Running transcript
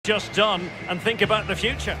just done and think about the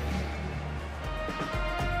future.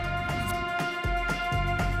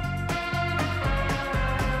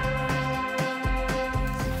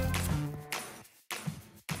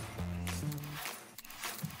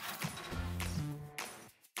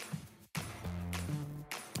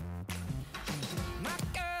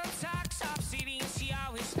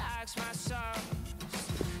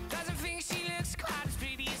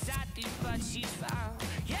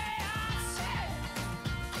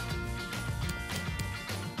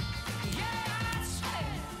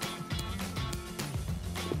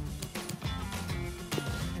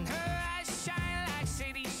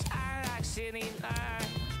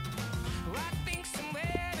 I think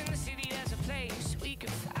somewhere in the city there's a place we could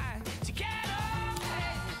find to get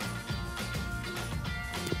away.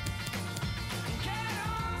 Get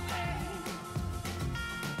away.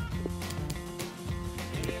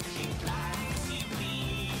 If you like to be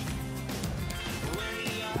where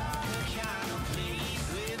you're kind of pleased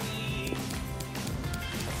with me,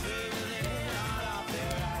 feeling all of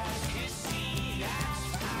their eyes can see, that's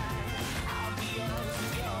fine. I'll be yours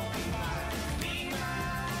and you'll be mine. Be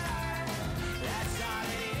mine. That's all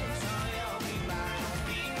it is. Oh, you'll be mine.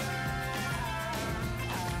 Be mine.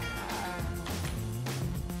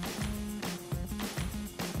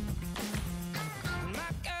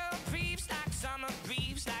 My girl breathes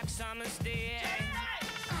like summer's day.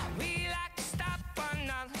 We like to stop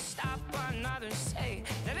one another, say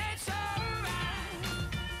that it's alright.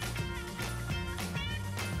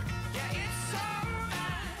 Yeah, it's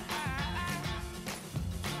alright.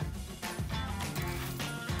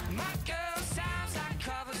 My girl sounds like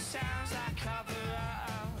cover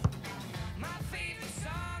up. My favorite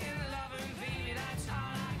song in the loving, baby, that's all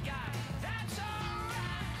I got. That's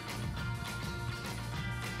alright.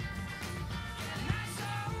 And that's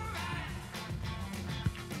alright.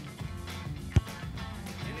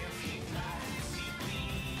 And if you'd like to see me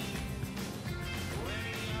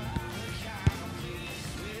where you're kind of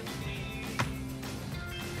pleased with me,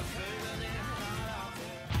 further than all of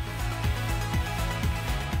it.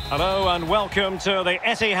 Hello and welcome to the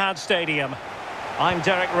Etihad Stadium. I'm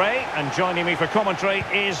Derek Ray, and joining me for commentary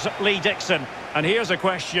is Lee Dixon. And here's a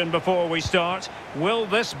question before we start. Will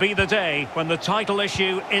this be the day when the title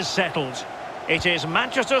issue is settled? It is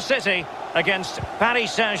Manchester City against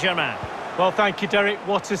Paris Saint-Germain. Well, thank you, Derek.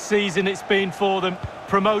 What a season it's been for them.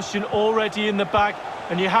 Promotion already in the bag,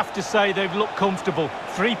 and you have to say they've looked comfortable.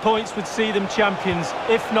 3 points would see them champions.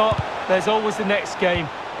 If not, there's always the next game.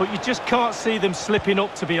 But you just can't see them slipping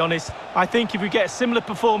up, to be honest. I think if we get a similar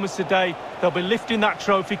performance today, they'll be lifting that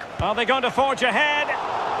trophy. Are they going to forge ahead?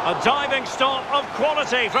 A diving stop of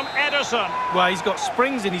quality from Ederson. Well, he's got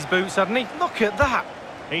springs in his boots, hasn't he? Look at that.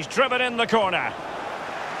 He's driven in the corner.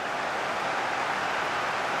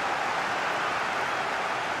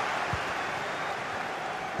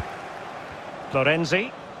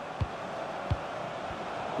 Florenzi.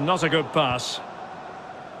 Not a good pass.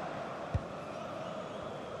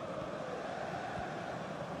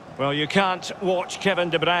 Well, you can't watch Kevin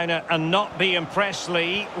De Bruyne and not be impressed,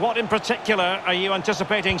 Lee. What in particular are you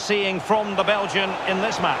anticipating seeing from the Belgian in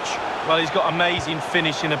this match? Well, he's got amazing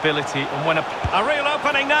finishing ability, and when A real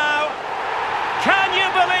opening now. Can you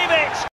believe it?